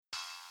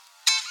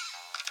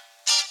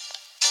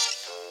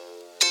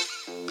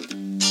Hey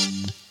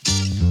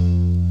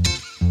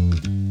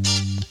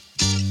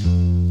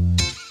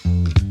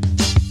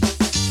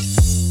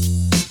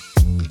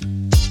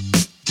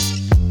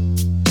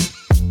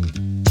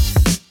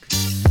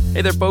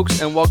there, folks,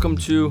 and welcome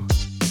to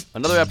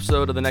another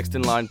episode of the Next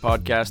In Line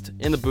podcast.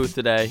 In the booth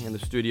today, in the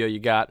studio, you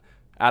got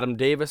Adam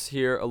Davis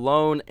here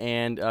alone,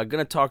 and going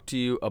to talk to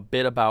you a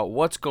bit about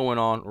what's going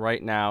on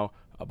right now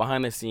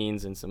behind the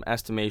scenes and some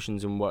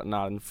estimations and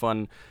whatnot, and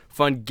fun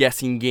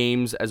guessing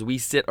games as we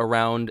sit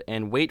around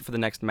and wait for the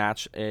next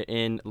match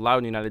in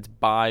Loudoun United's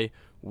bye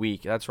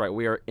week. That's right,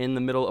 we are in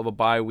the middle of a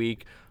bye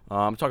week.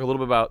 Talk a little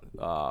bit about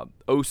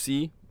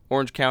OC,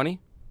 Orange County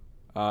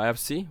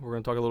FC. We're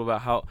going to talk a little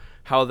about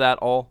how that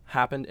all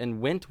happened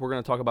and went. We're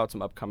going to talk about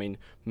some upcoming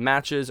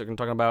matches. We're going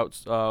to talk about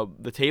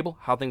the table,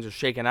 how things are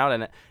shaking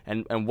out,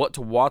 and what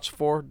to watch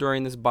for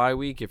during this bye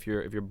week if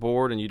you're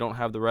bored and you don't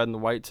have the red and the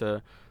white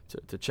to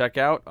check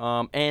out,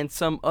 and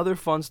some other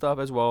fun stuff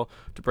as well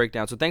to break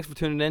down. So thanks for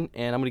tuning in,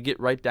 and I'm going to get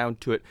right down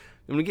to it.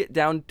 I'm going to get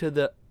down to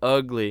the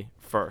ugly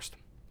first.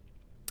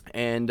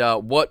 And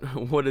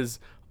what is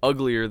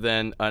uglier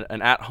than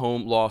an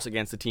at-home loss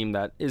against a team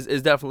that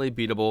is definitely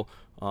beatable,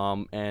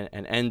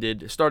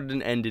 and started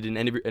and ended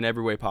in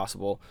every way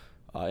possible,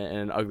 in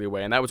an ugly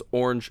way, and that was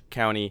Orange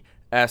County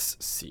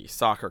SC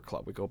Soccer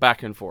Club. We go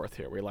back and forth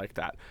here. We like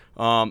that.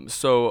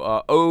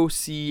 So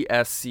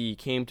OCSC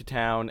came to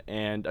town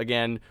and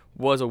again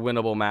was a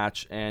winnable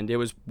match, and it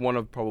was one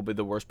of probably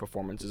the worst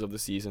performances of the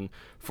season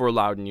for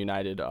Loudoun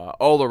United.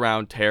 All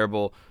around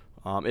terrible.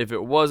 If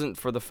it wasn't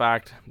for the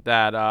fact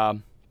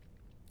that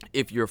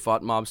if you're a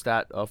FOT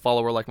Mobstat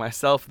follower like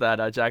myself,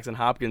 that Jackson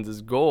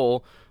Hopkins'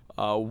 goal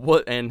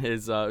and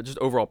his just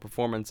overall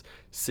performance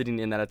sitting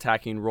in that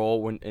attacking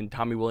role when in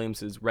Tommy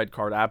Williams' red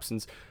card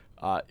absence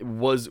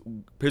his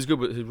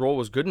role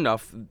was good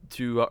enough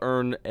to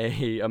earn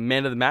a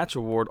man of the match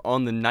award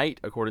on the night,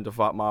 according to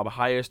FOT Mob,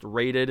 highest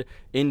rated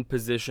in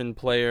position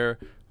player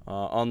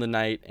on the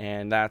night,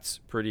 and that's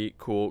pretty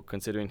cool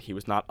considering he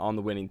was not on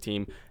the winning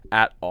team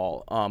at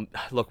all.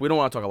 Look, we don't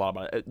want to talk a lot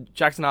about it.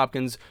 Jackson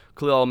Hopkins,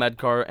 Khalil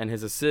Medkar, and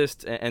his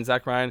assist, and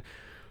Zach Ryan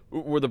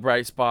were the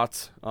bright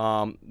spots.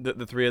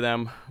 The three of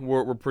them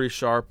were pretty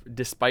sharp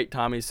despite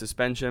Tommy's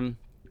suspension.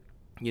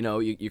 You know,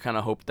 you kind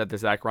of hope that the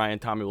Zach Ryan,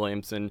 Tommy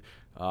Williamson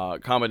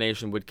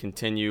combination would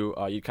continue.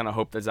 You kind of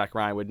hope that Zach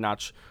Ryan would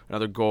notch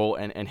another goal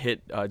and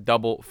hit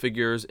double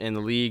figures in the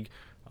league.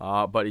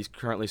 But he's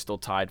currently still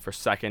tied for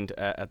second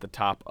at the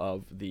top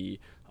of the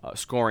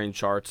scoring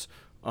charts.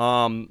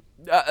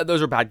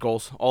 Those are bad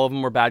goals. All of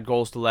them were bad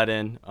goals to let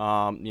in.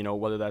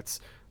 Whether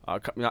that's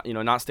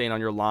not staying on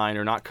your line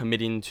or not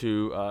committing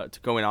to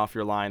going off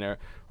your line or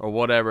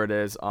whatever it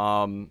is.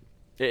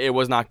 It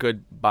was not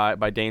good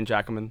by Dane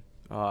Jackman.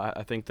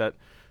 I think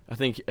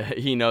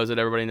he knows it.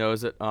 Everybody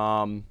knows it.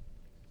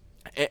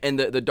 And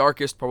the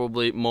darkest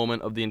probably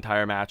moment of the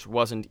entire match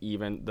wasn't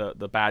even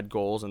the bad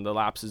goals and the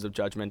lapses of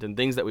judgment and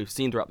things that we've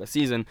seen throughout the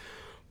season,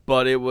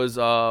 but it was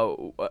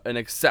an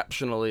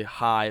exceptionally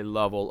high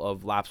level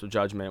of lapse of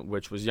judgment,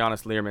 which was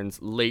Giannis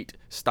Learman's late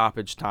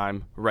stoppage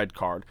time red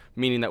card,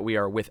 meaning that we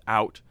are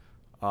without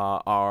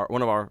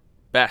one of our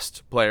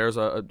best players,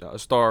 a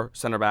star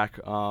center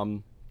back,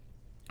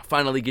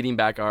 finally getting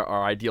back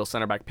our ideal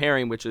center back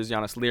pairing, which is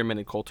Giannis Learman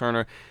and Cole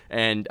Turner,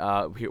 and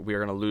we are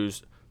going to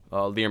lose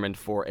Learman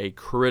for a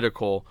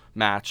critical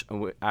match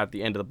at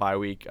the end of the bye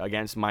week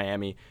against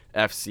Miami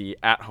FC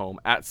at home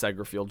at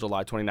Segra Field,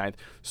 July 29th.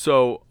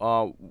 So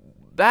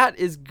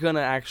that's going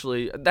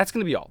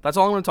to be all. That's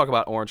all I'm going to talk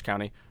about Orange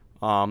County.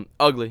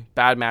 Ugly,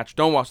 bad match.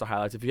 Don't watch the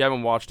highlights. If you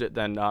haven't watched it,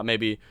 then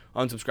maybe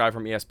unsubscribe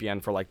from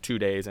ESPN for like 2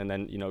 days and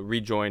then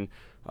rejoin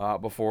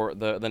before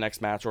the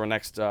next match or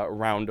next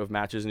round of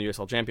matches in the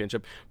USL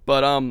Championship.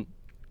 But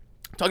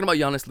talking about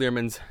Giannis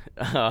Learman's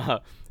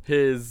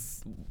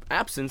his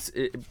absence,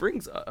 it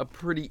brings a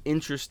pretty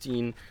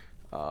interesting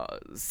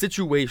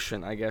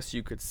situation, I guess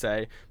you could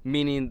say,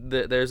 meaning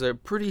that there's a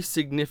pretty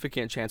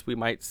significant chance we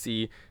might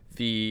see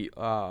the,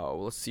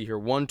 let's see here,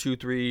 1, 2,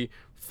 3,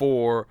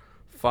 4,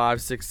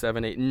 5, 6,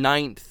 7, 8,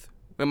 ninth.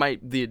 It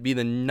might be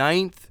the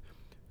ninth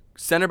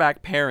center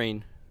back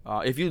pairing.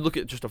 If you look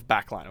at just a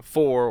back line of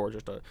 4 or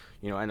just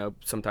I know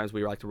sometimes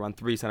we like to run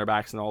 3 center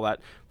backs and all that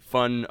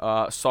fun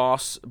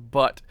sauce,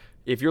 but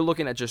if you're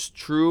looking at just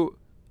true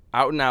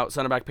out-and-out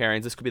center back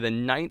pairings, this could be the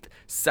 9th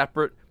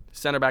separate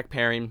center back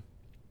pairing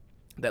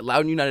that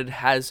Loudoun United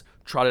has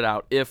trotted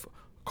out if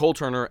Cole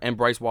Turner and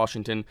Bryce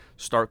Washington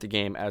start the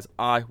game, as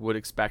I would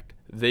expect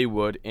they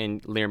would in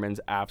Learman's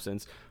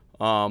absence.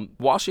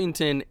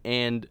 Washington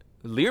and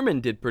Learman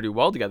did pretty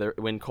well together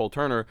when Cole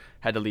Turner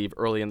had to leave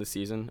early in the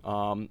season.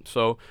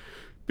 So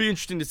be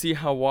interesting to see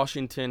how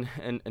Washington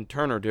and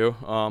Turner do.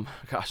 I'm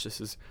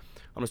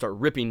going to start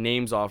ripping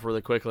names off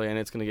really quickly, and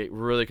it's going to get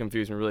really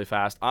confusing really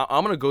fast.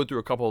 I'm going to go through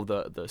a couple of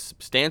the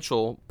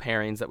substantial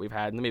pairings that we've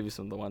had, and maybe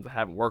some of the ones that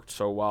haven't worked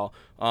so well.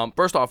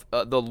 First off,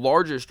 the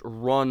largest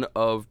run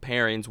of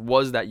pairings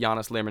was that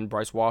Giannis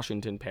Learman-Bryce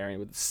Washington pairing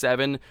with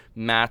 7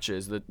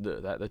 matches that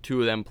the two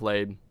of them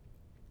played.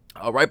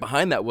 Right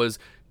behind that was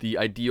the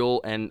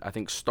ideal and I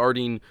think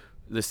starting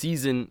the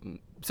season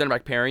center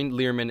back pairing,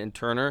 Learman and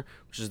Turner,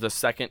 which is the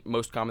second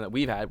most common that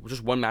we've had,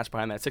 just one match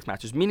behind that 6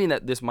 matches, meaning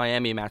that this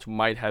Miami match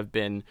might have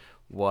been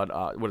what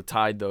would have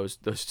tied those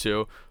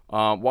two.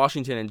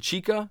 Washington and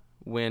Chica,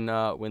 when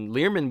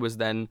Learman was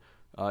then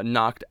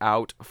knocked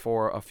out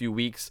for a few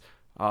weeks,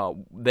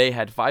 they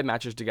had 5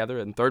 matches together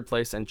in third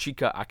place, and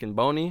Chica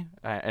Akinboni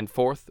and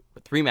fourth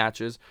with 3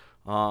 matches.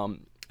 And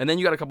then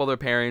you got a couple other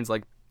pairings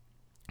like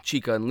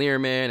Chica and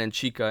Learman and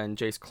Chica and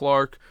Jace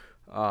Clark.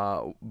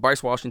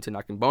 Bryce Washington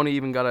Akinboni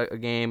even got a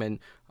game, and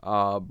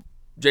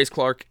Jace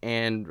Clark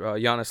and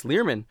Giannis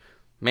Learman.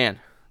 Man,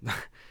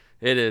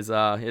 it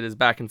is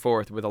back and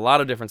forth with a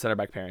lot of different center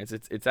back pairings.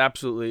 It's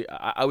absolutely,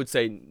 I would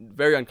say,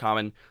 very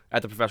uncommon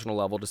at the professional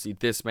level to see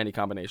this many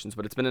combinations,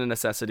 but it's been a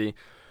necessity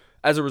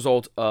as a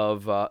result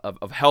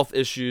of health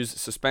issues,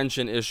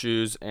 suspension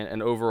issues,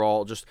 and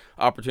overall just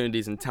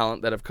opportunities and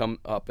talent that have come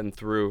up and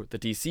through the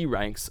DC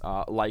ranks,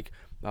 like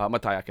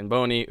Matai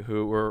Akinboni,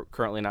 who we're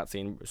currently not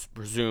seeing,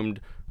 presumed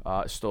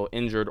still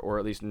injured or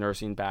at least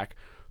nursing back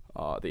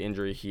the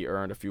injury he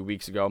earned a few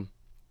weeks ago.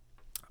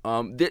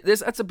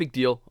 That's a big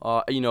deal,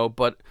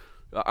 but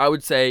I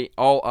would say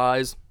all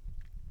eyes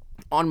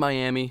on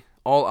Miami,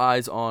 all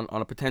eyes on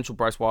a potential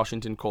Bryce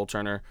Washington, Cole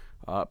Turner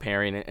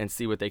pairing and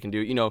see what they can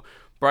do.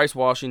 Bryce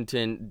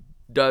Washington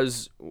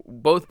does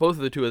both of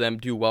the two of them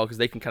do well because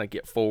they can kind of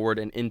get forward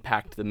and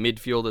impact the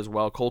midfield as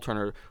well. Cole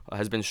Turner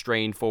has been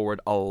straying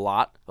forward a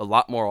lot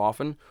more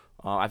often.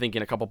 I think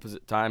in a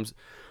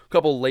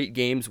couple late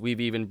games, we've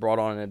even brought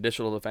on an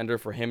additional defender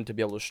for him to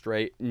be able to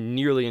stray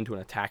nearly into an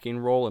attacking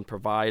role and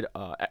provide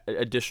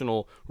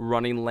additional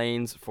running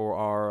lanes for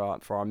our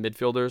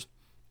midfielders.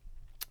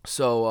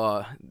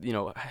 So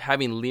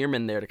having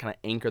Learman there to kind of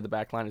anchor the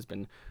back line has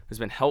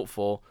been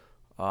helpful.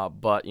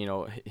 But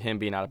him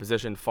being out of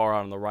position, far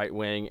out on the right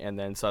wing, and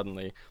then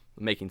suddenly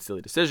making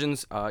silly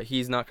decisions,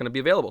 he's not going to be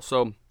available.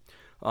 So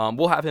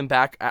we'll have him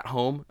back at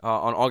home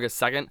on August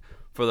 2nd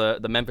for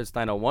the Memphis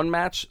 901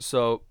 match.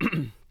 So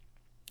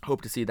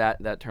hope to see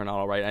that turn out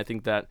all right. And I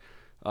think that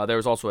there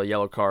was also a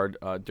yellow card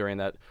during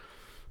that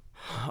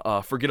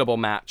forgettable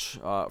match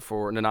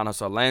for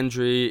Nanana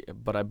Landry,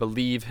 but I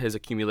believe his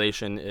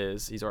accumulation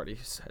he's already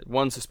had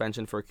 1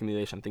 suspension for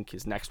accumulation. I think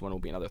his next one will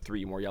be another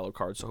 3 more yellow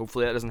cards. So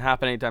hopefully that doesn't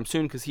happen anytime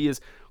soon because he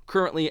is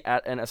currently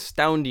at an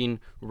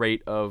astounding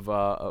rate of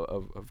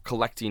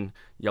collecting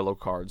yellow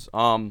cards.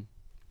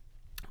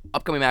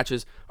 Upcoming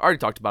matches, I already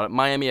talked about it.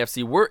 Miami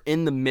FC, we're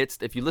in the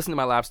midst, if you listen to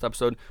my last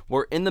episode,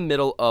 we're in the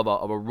middle of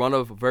a run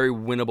of very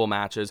winnable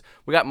matches.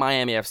 We got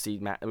Miami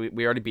FC,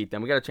 we already beat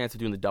them. We got a chance of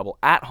doing the double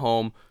at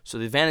home, so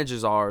the advantage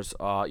is ours.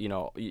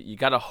 You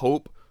got to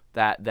hope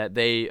that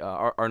they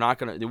are not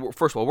going to,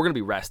 first of all, we're going to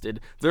be rested.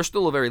 They're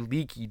still a very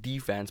leaky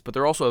defense, but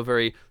they're also a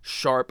very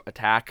sharp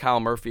attack. Kyle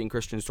Murphy and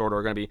Christian Sordo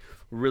are going to be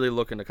really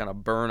looking to kind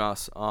of burn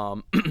us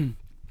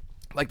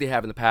like they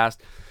have in the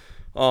past.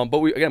 But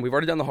we've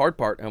already done the hard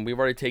part, and we've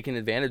already taken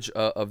advantage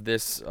of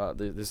this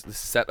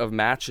set of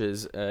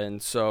matches.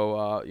 And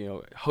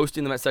so,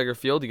 hosting them at Seger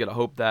Field, you got to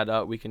hope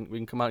that we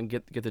can come out and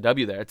get the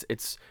W there.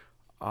 It's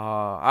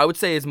I would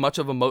say as much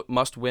of a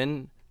must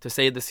win to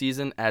save the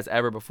season as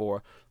ever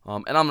before.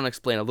 And I'm going to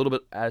explain a little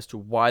bit as to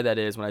why that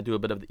is when I do a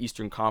bit of the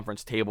Eastern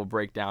Conference table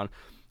breakdown.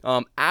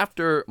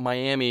 After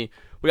Miami,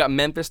 we got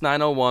Memphis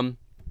 901.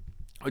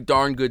 A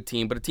darn good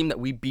team, but a team that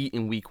we beat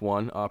in week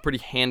 1 pretty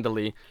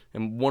handily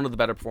and one of the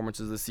better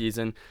performances of the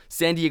season.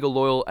 San Diego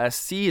Loyal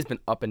SC has been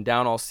up and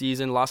down all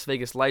season. Las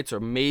Vegas Lights are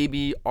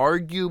maybe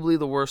arguably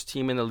the worst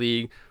team in the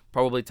league,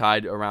 probably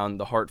tied around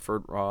the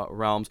Hartford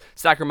realms.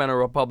 Sacramento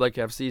Republic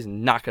FC is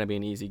not going to be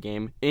an easy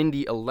game.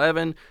 Indy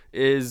 11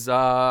 is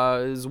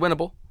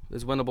winnable.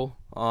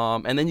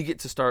 And then you get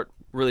to start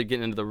really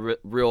getting into the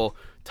real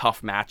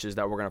tough matches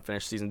that we're going to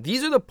finish the season.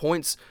 These are the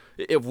points,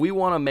 if we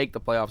want to make the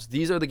playoffs,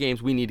 these are the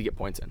games we need to get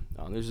points in.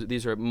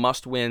 These are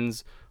must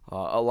wins.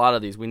 A lot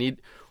of these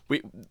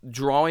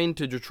drawing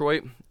to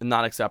Detroit,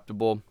 not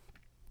acceptable.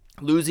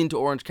 Losing to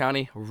Orange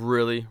County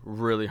really,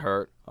 really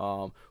hurt.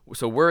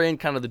 So we're in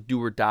kind of the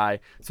do or die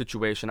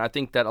situation. I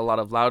think that a lot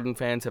of Loudoun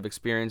fans have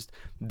experienced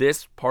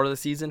this part of the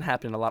season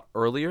happening a lot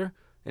earlier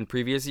in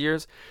previous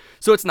years.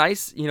 So it's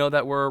nice,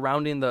 that we're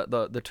rounding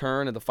the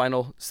turn in the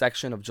final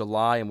section of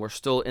July, and we're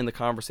still in the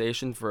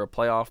conversation for a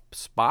playoff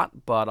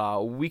spot.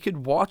 But we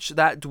could watch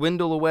that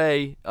dwindle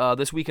away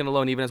this weekend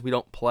alone, even as we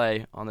don't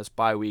play on this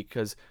bye week,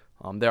 because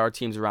there are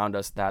teams around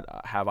us that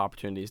have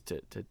opportunities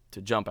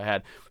to jump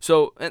ahead.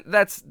 So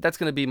that's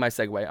going to be my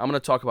segue. I'm going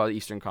to talk about the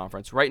Eastern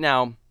Conference. Right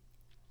now,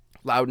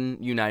 Loudoun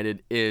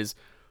United is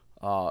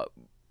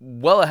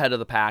well ahead of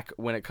the pack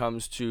when it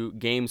comes to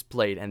games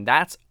played, and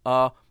that's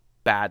a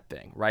bad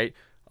thing, right?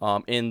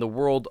 In the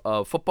world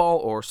of football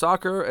or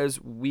soccer,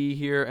 as we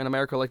here in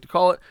America like to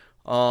call it,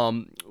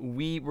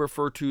 we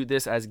refer to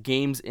this as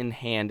games in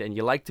hand, and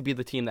you like to be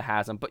the team that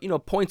has them. But,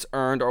 points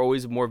earned are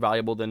always more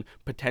valuable than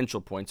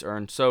potential points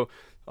earned. So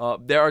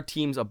there are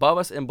teams above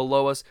us and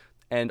below us,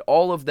 and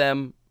all of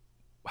them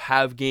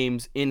have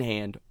games in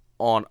hand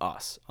on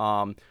us.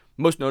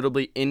 Most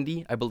notably,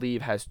 Indy, I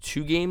believe, has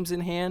 2 games in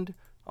hand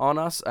on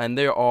us, and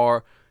there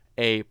are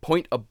a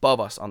point above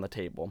us on the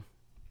table.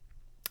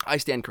 I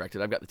stand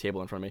corrected. I've got the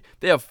table in front of me.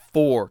 They have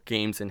 4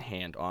 games in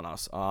hand on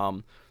us.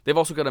 They've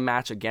also got a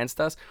match against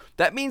us.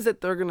 That means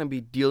that they're going to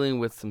be dealing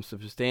with some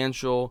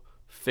substantial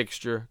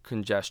fixture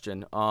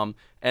congestion.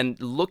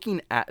 And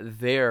looking at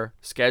their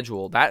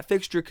schedule, that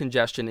fixture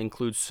congestion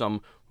includes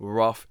some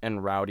rough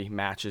and rowdy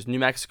matches. New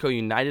Mexico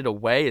United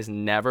away is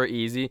never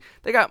easy.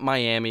 They got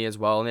Miami as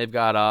well, and they've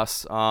got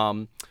us.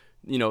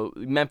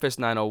 Memphis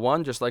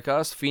 901, just like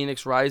us,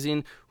 Phoenix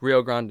Rising,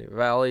 Rio Grande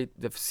Valley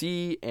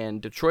FC,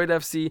 and Detroit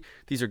FC.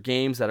 These are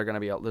games that are going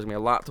to be, there's going to be a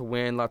lot to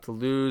win, a lot to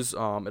lose.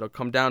 It'll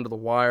come down to the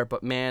wire,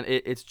 but man,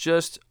 it's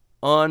just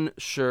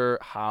unsure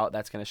how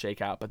that's going to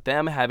shake out. But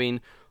them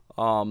having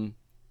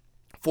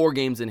 4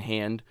 games in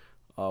hand,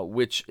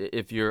 which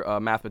if you're a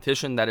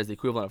mathematician, that is the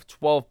equivalent of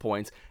 12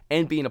 points,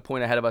 and being a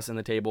point ahead of us in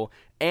the table,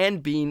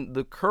 and being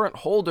the current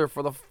holder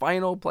for the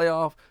final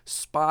playoff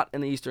spot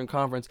in the Eastern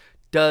Conference,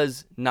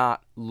 does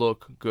not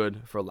look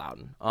good for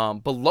Loudoun.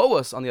 Below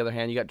us, on the other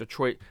hand, you got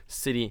Detroit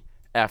City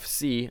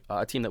FC,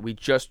 a team that we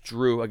just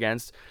drew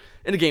against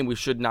in a game we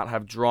should not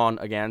have drawn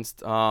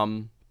against.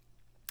 And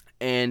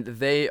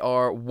they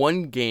are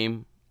 1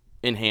 game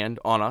in hand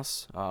on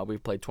us.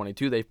 We've played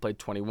 22. They've played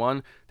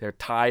 21. They're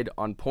tied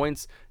on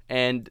points,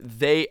 and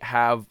they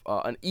have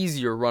an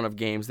easier run of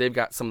games. They've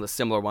got some of the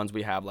similar ones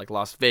we have, like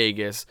Las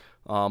Vegas,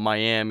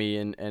 Miami,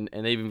 and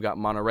they've even got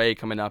Monterey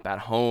coming up at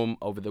home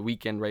over the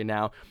weekend right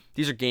now.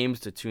 These are games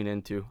to tune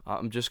into.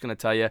 I'm just going to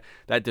tell you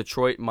that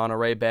Detroit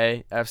Monterey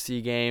Bay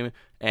FC game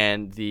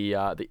and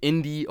the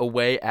Indy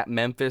away at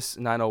Memphis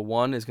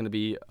 901 is going to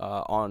be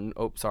on.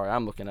 Oh, sorry,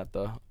 I'm looking at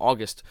the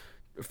August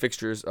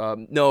fixtures. There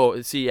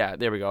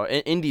we go.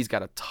 Indy's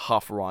got a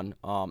tough run.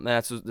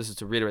 This is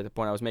to reiterate the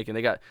point I was making.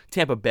 They got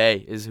Tampa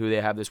Bay is who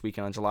they have this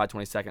weekend on July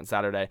 22nd,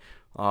 Saturday,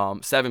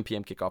 7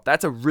 p.m. kickoff.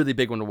 That's a really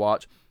big one to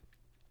watch.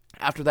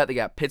 After that, they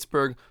got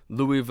Pittsburgh,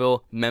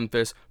 Louisville,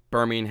 Memphis,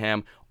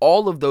 Birmingham.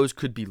 All of those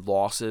could be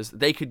losses.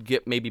 They could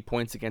get maybe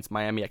points against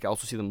Miami. I could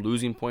also see them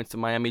losing points to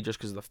Miami just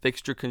because of the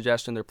fixture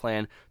congestion. They're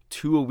playing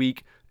 2 a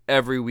week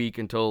every week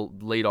until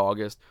late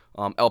August.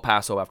 El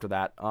Paso after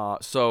that.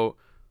 So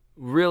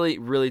really,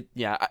 really,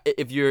 yeah.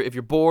 If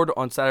you're bored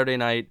on Saturday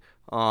night,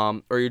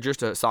 or you're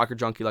just a soccer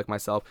junkie like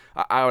myself,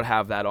 I would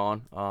have that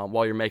on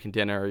while you're making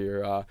dinner,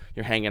 or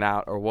you're hanging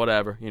out or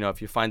whatever.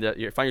 If you find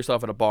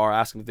yourself at a bar,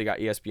 ask them if they got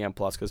ESPN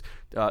Plus, because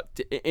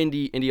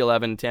Indy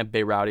 11, Tampa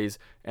Bay Rowdies,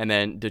 and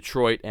then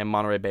Detroit and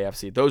Monterey Bay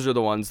FC. Those are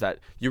the ones that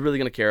you're really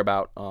gonna care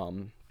about.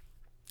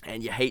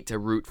 And you hate to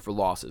root for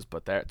losses,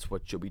 but that's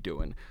what you'll be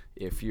doing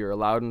if you're a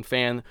Loudoun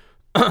fan.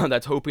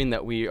 That's hoping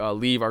that we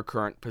leave our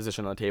current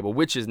position on the table,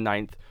 which is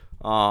 9th.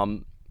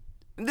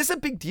 This is a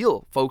big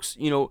deal, folks.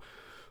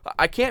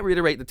 I can't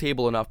reiterate the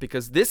table enough,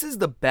 because this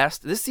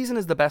season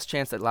is the best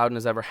chance that Loudoun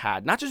has ever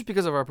had. Not just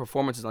because of our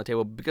performances on the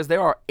table, but because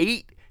there are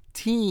 8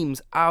 teams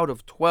out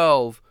of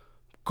 12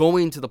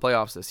 going to the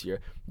playoffs this year.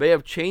 They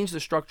have changed the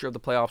structure of the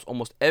playoffs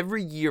almost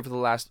every year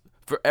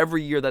for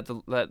every year that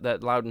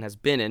that Loudoun has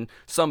been in.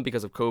 Some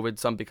because of COVID,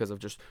 some because of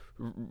just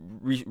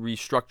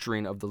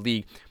restructuring of the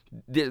league.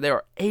 There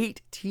are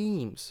 8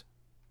 teams.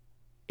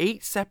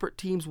 8 separate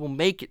teams will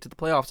make it to the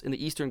playoffs in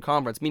the Eastern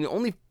Conference, meaning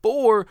only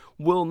 4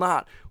 will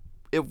not.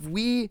 If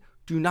we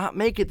do not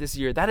make it this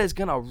year, that is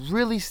going to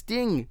really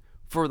sting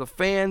for the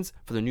fans,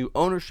 for the new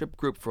ownership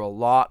group, for a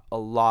lot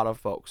of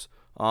folks.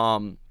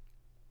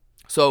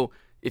 So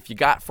if you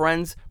got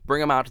friends, bring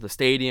them out to the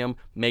stadium,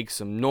 make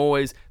some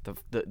noise.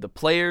 The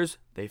players,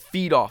 they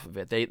feed off of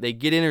it. They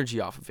get energy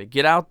off of it.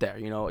 Get out there,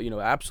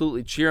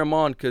 absolutely cheer them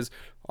on, because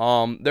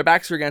their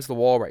backs are against the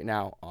wall right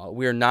now.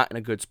 We are not in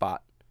a good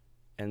spot.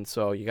 And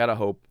so you got to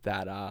hope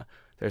that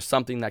there's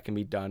something that can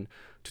be done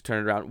to turn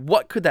it around.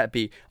 What could that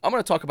be? I'm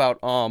going to talk about,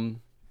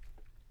 I'm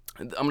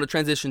going to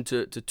transition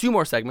to 2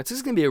 more segments. This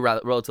is going to be a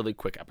relatively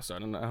quick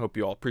episode, and I hope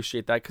you all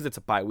appreciate that, because it's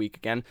a bye week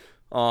again,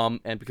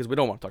 and because we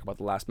don't want to talk about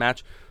the last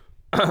match.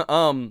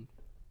 The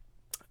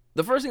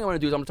first thing I want to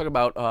do is I'm going to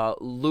talk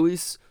about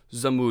Luis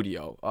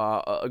Zamudio,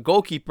 a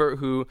goalkeeper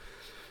who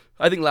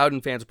I think Loudoun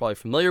fans are probably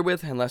familiar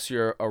with, unless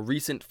you're a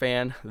recent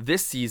fan.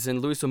 This season,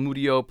 Luis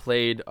Zamudio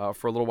played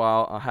for a little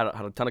while, had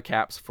a ton of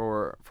caps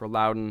for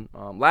Loudoun.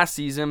 Last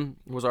season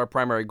was our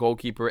primary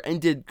goalkeeper and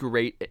did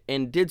great,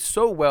 and did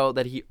so well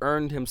that he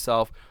earned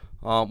himself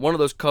one of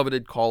those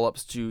coveted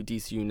call-ups to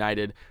DC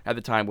United at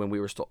the time when we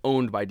were still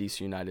owned by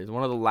DC United.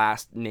 One of the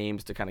last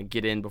names to kind of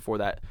get in before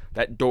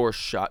that door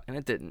shut, and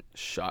it didn't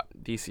shut.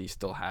 DC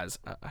still has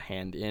a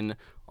hand in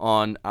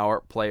on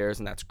our players,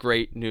 and that's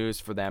great news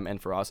for them and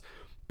for us.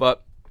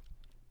 But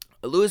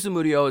Luis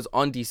Zamudio is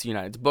on DC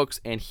United's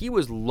books, and he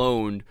was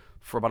loaned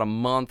for about a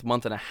month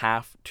and a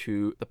half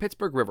to the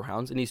Pittsburgh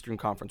Riverhounds, an Eastern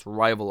Conference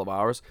rival of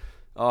ours,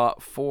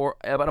 for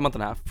about a month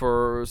and a half,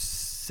 for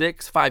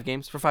 5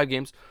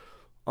 games.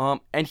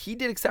 And he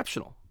did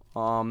exceptional.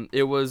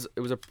 It was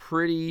a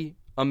pretty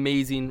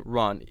amazing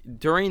run.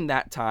 During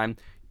that time,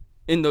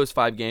 in those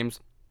 5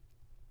 games,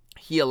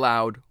 he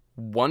allowed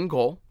 1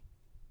 goal,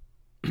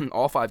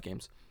 all 5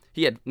 games.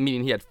 He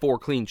had 4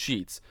 clean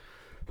sheets.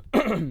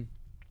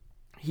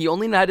 He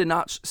only had to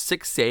notch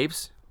 6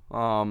 saves,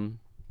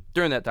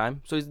 during that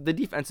time. So the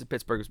defense at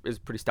Pittsburgh is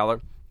pretty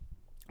stellar.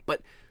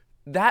 But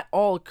that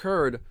all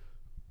occurred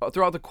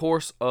throughout the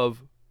course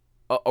of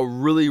a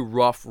really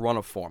rough run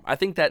of form. I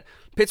think that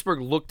Pittsburgh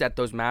looked at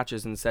those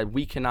matches and said,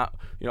 we cannot,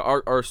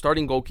 our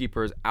starting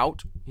goalkeeper is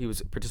out. He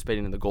was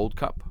participating in the Gold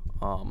Cup,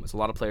 as a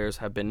lot of players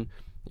have been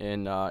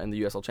in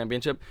the USL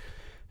Championship.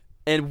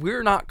 And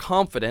we're not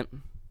confident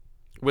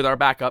with our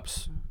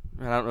backups.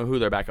 And I don't know who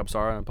their backups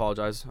are. I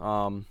apologize.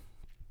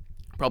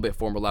 Probably a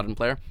former Loudoun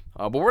player.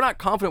 But we're not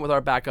confident with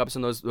our backups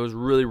in those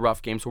really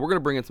rough games. So we're going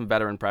to bring in some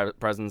veteran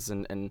presence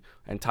and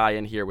tie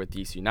in here with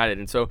DC United.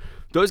 And so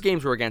those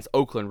games were against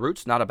Oakland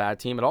Roots, not a bad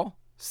team at all.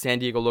 San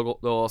Diego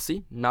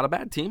LLC, not a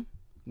bad team,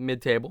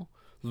 mid-table.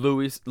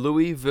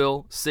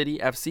 Louisville City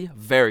FC,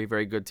 very,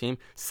 very good team.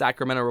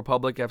 Sacramento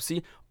Republic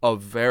FC, a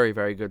very,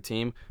 very good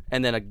team.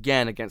 And then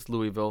again against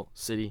Louisville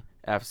City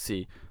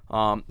FC.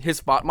 His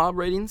spot mob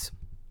ratings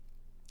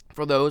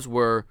for those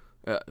were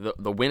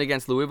the win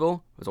against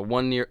Louisville was a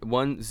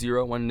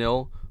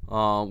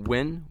 1-0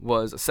 win,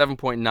 was a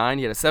 7.9.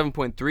 He had a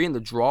 7.3 in the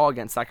draw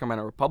against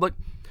Sacramento Republic.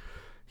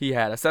 He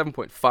had a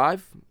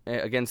 7.5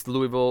 against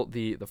Louisville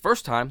the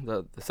first time.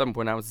 The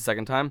 7.9 was the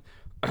second time.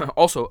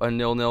 Also a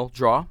 0-0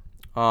 draw.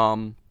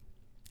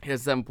 He had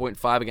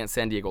 7.5 against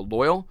San Diego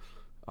Loyal.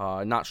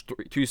 Not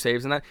 2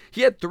 saves in that.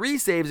 He had 3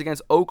 saves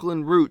against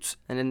Oakland Roots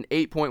and an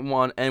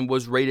 8.1 and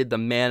was rated the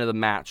man of the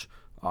match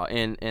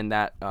in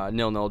that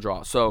 0-0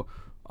 draw. So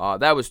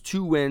that was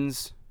 2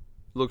 wins,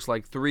 looks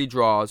like 3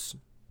 draws,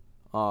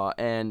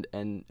 and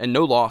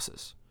no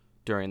losses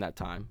during that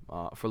time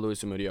for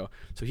Luis Zamudio.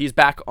 So he's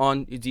back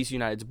on DC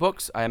United's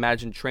books. I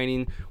imagine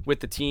training with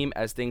the team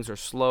as things are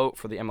slow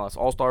for the MLS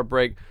All-Star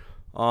break.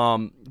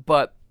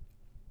 But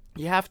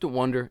you have to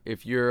wonder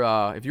if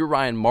you're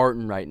Ryan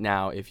Martin right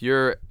now, if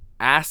you're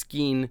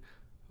asking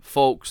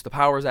folks, the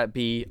powers that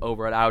be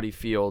over at Audi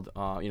Field,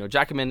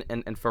 Jackman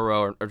and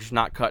Farrow are just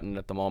not cutting it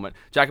at the moment.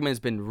 Jackman has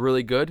been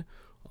really good,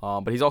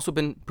 but he's also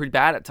been pretty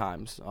bad at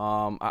times.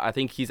 I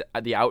think he's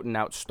the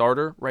out-and-out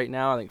starter right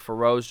now. I think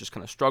Farrow's just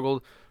kind of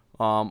struggled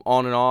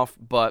on and off,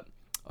 but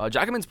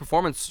Jackman's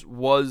performance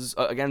was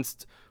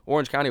against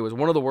Orange County was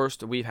one of the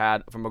worst we've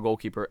had from a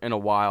goalkeeper in a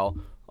while.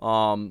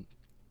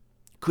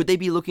 Could they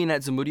be looking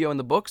at Zamudio in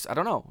the books? I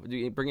don't know.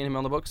 Bringing him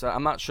on the books?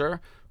 I'm not sure.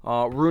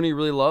 Rooney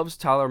really loves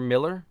Tyler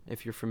Miller,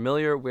 if you're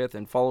familiar with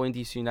and following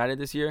DC United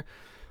this year.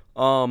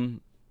 And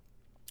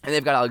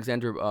they've got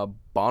Alexander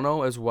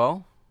Bono as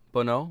well.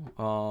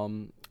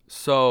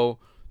 So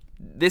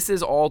this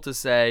is all to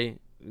say,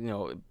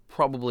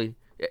 probably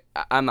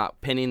I'm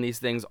not pinning these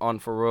things on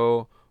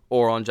Farrow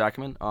or on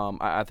Jackman.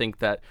 I think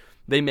that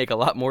they make a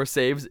lot more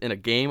saves in a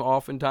game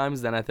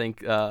oftentimes than I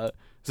think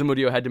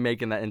Zamudio had to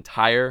make in that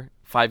entire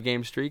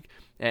 5-game streak,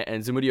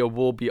 and Zamudio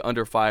will be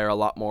under fire a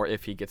lot more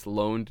if he gets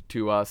loaned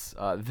to us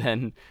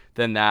than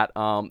that.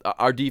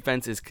 Our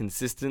defense is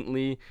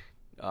consistently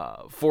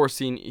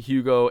forcing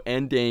Hugo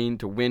and Dane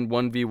to win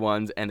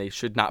 1v1s, and they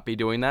should not be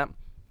doing that.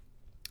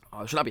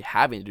 Should not be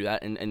having to do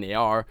that, and they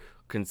are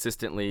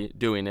consistently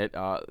doing it.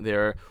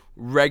 They're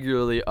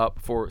regularly up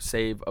for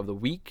save of the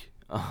week,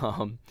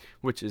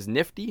 which is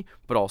nifty,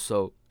 but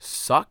also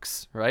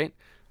sucks, right?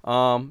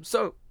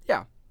 So,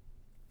 yeah.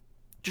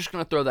 Just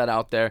going to throw that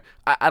out there.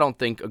 I don't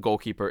think a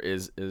goalkeeper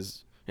is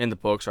in the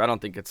books, or I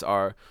don't think it's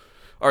our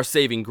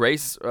saving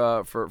grace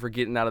for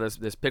getting out of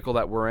this pickle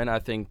that we're in. I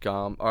think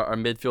our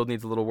midfield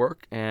needs a little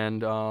work,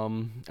 and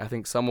I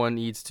think someone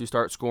needs to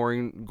start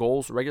scoring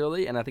goals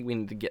regularly, and I think we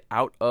need to get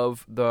out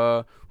of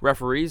the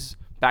referee's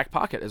back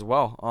pocket as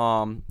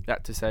well.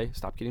 That to say,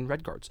 stop getting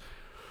red cards.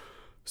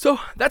 So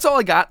that's all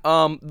I got.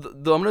 I'm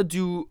gonna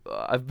do.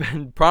 I've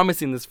been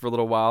promising this for a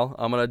little while.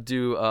 I'm gonna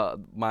do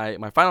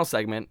my final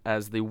segment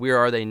as the "Where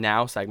Are They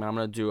Now" segment. I'm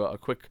gonna do a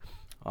quick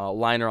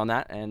liner on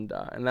that, and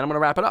then I'm gonna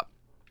wrap it up.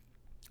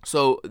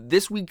 So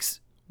this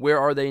week's "Where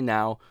Are They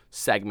Now"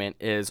 segment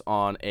is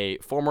on a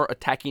former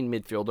attacking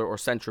midfielder or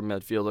central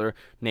midfielder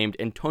named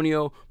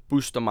Antonio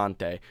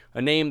Bustamante,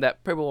 a name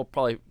that people are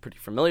probably pretty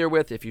familiar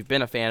with if you've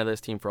been a fan of this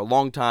team for a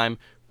long time.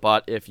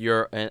 But if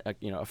you're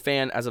a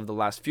fan as of the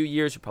last few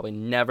years, you've probably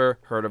never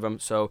heard of him.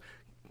 So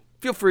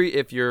feel free,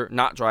 if you're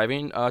not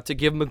driving, to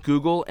give him a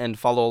Google and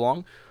follow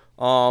along.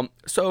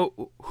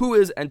 So who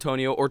is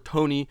Antonio or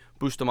Tony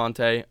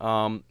Bustamante,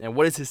 and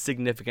what is his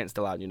significance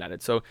to Loudoun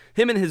United? So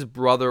him and his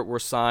brother were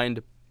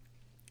signed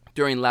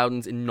during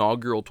Loudoun's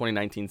inaugural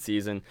 2019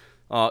 season.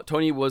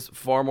 Tony was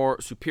far more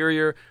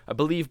superior. I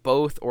believe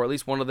both, or at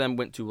least one of them,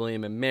 went to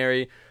William and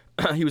Mary.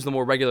 He was the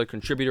more regular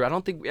contributor. I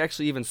don't think we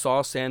actually even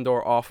saw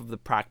Sandor off of the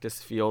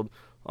practice field.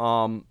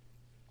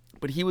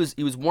 But he was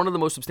one of the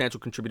most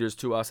substantial contributors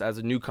to us as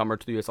a newcomer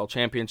to the USL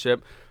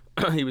Championship.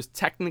 He was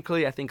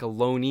technically, I think, a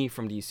loanee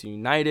from DC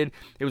United.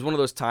 It was one of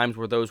those times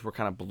where those were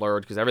kind of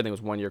blurred because everything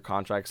was one-year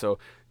contract, so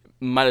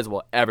might as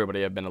well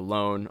everybody have been a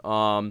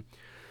loan.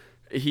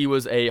 He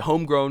was a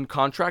homegrown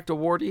contract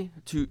awardee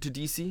to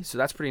DC, so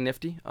that's pretty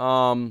nifty.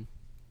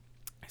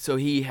 So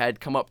he had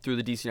come up through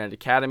the DC United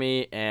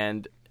Academy,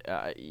 and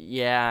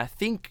I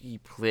think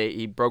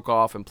he broke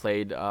off and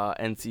played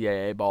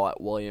NCAA ball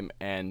at William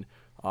and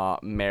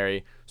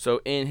Mary.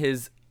 So in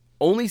his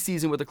only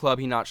season with the club,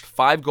 he notched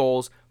 5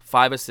 goals,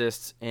 5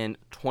 assists in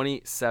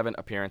 27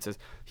 appearances.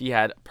 He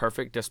had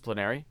perfect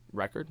disciplinary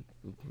record.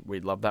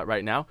 We'd love that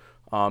right now.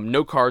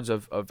 No cards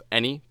of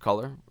any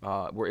color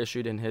were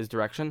issued in his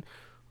direction.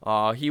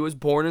 He was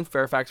born in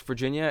Fairfax,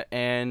 Virginia,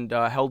 and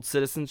held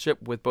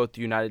citizenship with both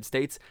the United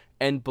States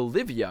and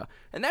Bolivia.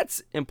 And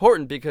that's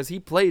important because he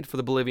played for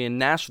the Bolivian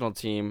national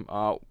team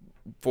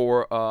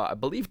for, I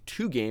believe,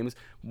 2 games.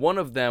 One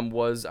of them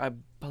was, I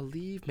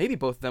believe, maybe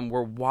both of them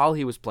were while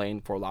he was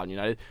playing for Loudoun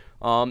United,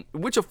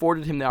 which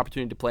afforded him the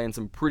opportunity to play in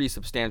some pretty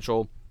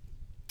substantial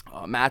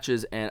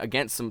matches and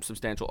against some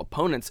substantial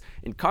opponents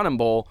in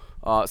CONMEBOL,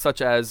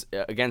 such as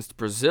against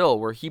Brazil,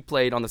 where he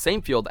played on the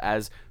same field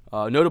as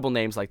notable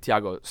names like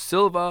Thiago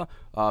Silva,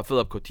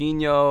 Philip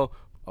Coutinho,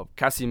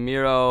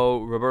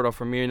 Casemiro, Roberto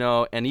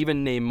Firmino, and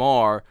even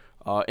Neymar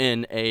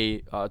in a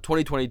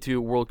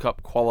 2022 World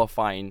Cup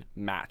qualifying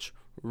match.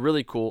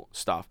 Really cool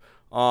stuff.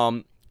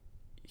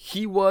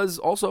 He was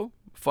also,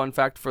 fun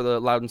fact for the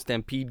Loudoun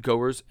Stampede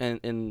goers and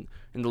in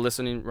the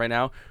listening right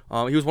now,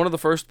 he was one of the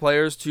first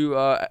players to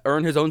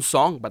earn his own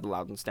song by the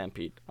Loudoun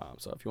Stampede.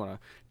 So if you want to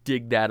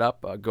dig that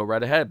up, go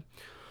right ahead.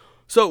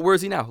 So where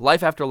is he now?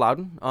 Life after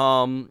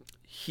Loudoun.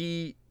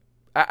 He,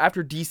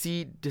 after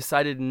DC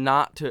decided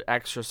not to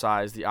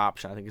exercise the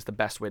option, I think is the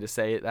best way to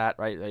say that,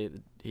 right?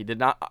 He did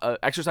not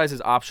exercise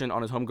his option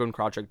on his homegrown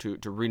contract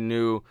to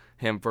renew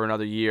him for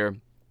another year.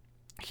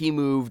 He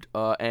moved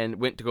and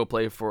went to go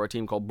play for a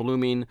team called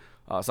Blooming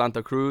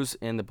Santa Cruz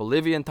in the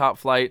Bolivian top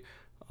flight.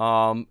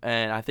 And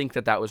I think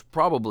that was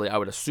probably, I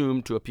would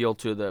assume, to appeal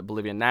to the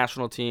Bolivian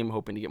national team,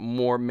 hoping to get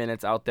more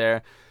minutes out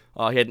there.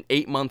 He had an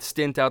 8-month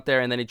stint out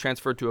there, and then he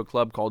transferred to a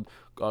club called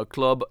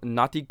Club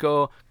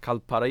Náutico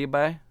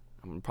Capibaribe.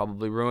 I'm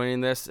probably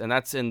ruining this. And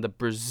that's in the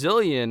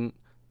Brazilian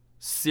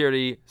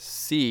Serie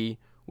C,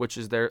 which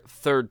is their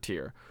 3rd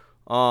tier.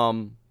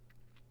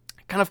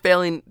 Kind of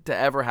failing to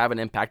ever have an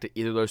impact at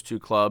either of those 2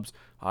 clubs.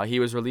 He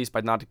was released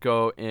by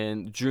Náutico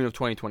in June of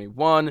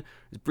 2021.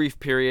 His brief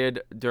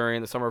period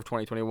during the summer of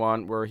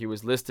 2021 where he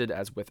was listed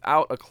as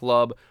without a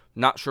club,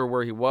 not sure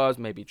where he was,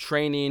 maybe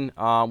training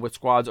with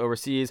squads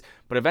overseas,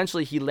 but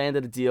eventually he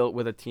landed a deal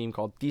with a team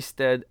called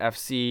Thisted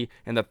FC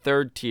in the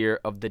 3rd tier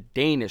of the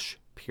Danish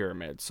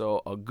pyramid.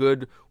 So a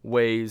good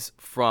ways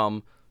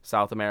from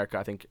South America,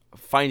 I think,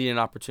 finding an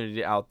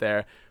opportunity out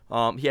there.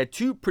 He had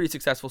 2 pretty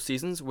successful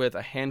seasons with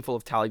a handful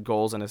of tallied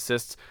goals and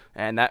assists,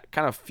 and that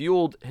kind of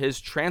fueled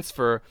his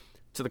transfer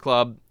to the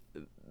club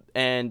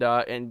and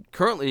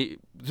currently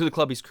to the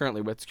club he's currently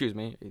with.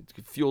 It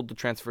fueled the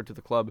transfer to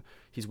the club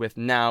he's with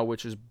now,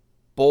 which is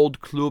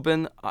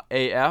Boldklubben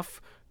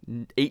AF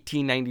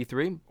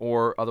 1893,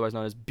 or otherwise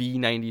known as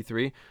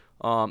B93.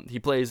 He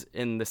plays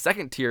in the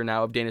 2nd tier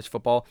now of Danish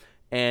football.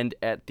 And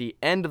at the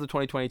end of the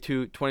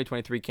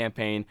 2022-2023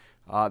 campaign,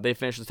 they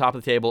finished at the top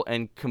of the table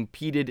and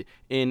competed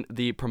in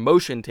the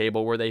promotion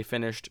table where they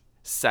finished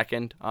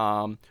 2nd.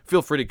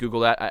 Feel free to Google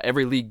that.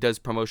 Every league does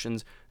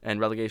promotions and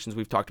relegations.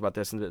 We've talked about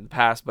this in the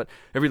past, but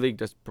every league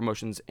does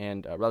promotions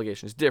and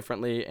relegations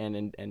differently.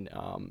 And in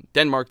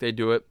Denmark, they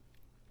do it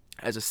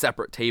as a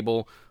separate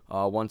table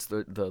once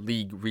the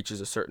league reaches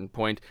a certain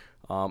point.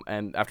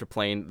 And after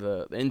playing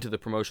into the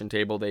promotion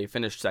table, they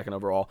finished 2nd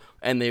overall.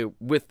 And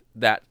with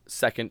that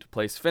 2nd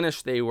place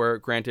finish, they were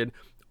granted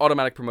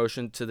automatic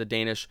promotion to the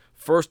Danish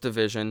 1st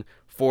division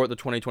for the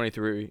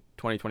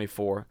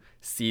 2023-2024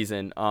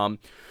 season.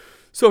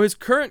 So his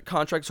current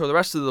contract, so the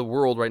rest of the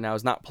world right now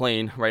is not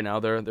playing right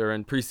now. They're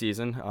in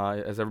preseason.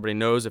 As everybody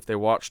knows, if they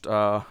watched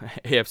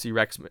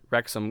AFC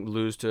Wrexham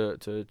lose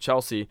to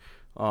Chelsea.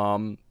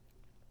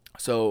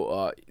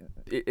 So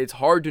it's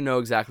hard to know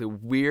exactly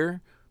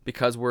where,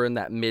 because we're in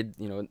that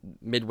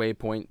midway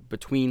point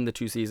between the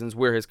 2 seasons,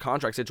 where his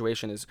contract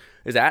situation is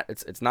at.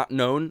 It's not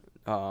known.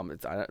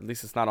 At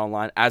least it's not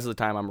online as of the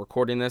time I'm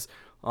recording this.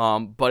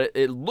 But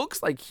it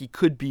looks like he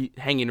could be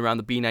hanging around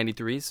the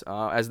B93s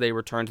as they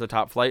return to the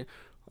top flight.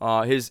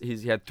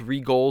 He had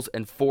 3 goals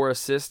and 4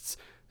 assists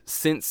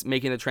since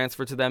making the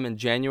transfer to them in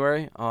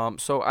January.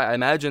 So I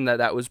imagine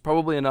that was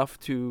probably enough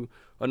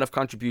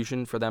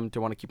contribution for them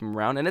to want to keep him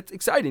around. And it's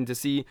exciting to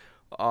see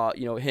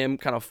him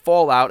kind of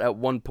fall out at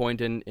one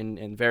point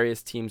in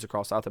various teams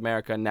across South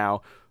America, and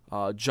now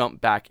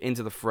jump back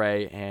into the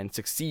fray and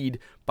succeed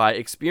by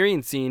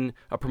experiencing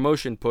a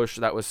promotion push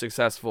that was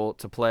successful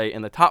to play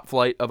in the top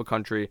flight of a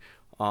country,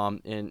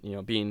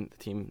 being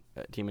the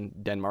team in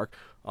Denmark.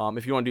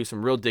 If you want to do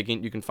some real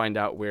digging, you can find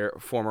out where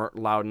former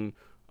Loudoun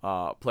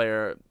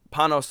player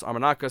Panos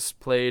Armanakis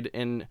played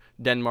in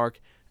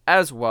Denmark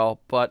as well.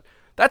 But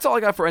that's all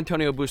I got for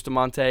Antonio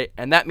Bustamante,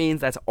 and that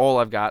means that's all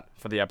I've got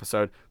for the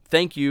episode.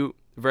 Thank you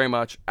very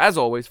much, as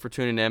always, for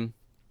tuning in.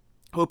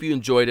 Hope you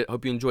enjoyed it.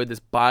 Hope you enjoyed this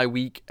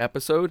bye-week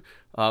episode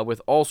with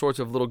all sorts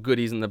of little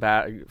goodies in the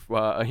bag,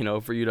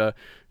 for you to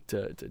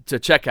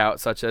check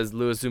out, such as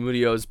Luis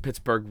Zamudio's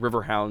Pittsburgh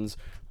Riverhounds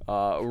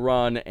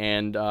run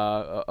and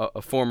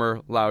a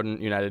former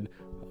Loudoun United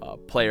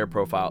player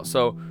profile.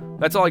 So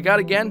that's all I got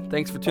again.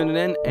 Thanks for tuning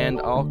in,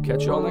 and I'll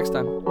catch you all next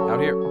time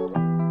out here.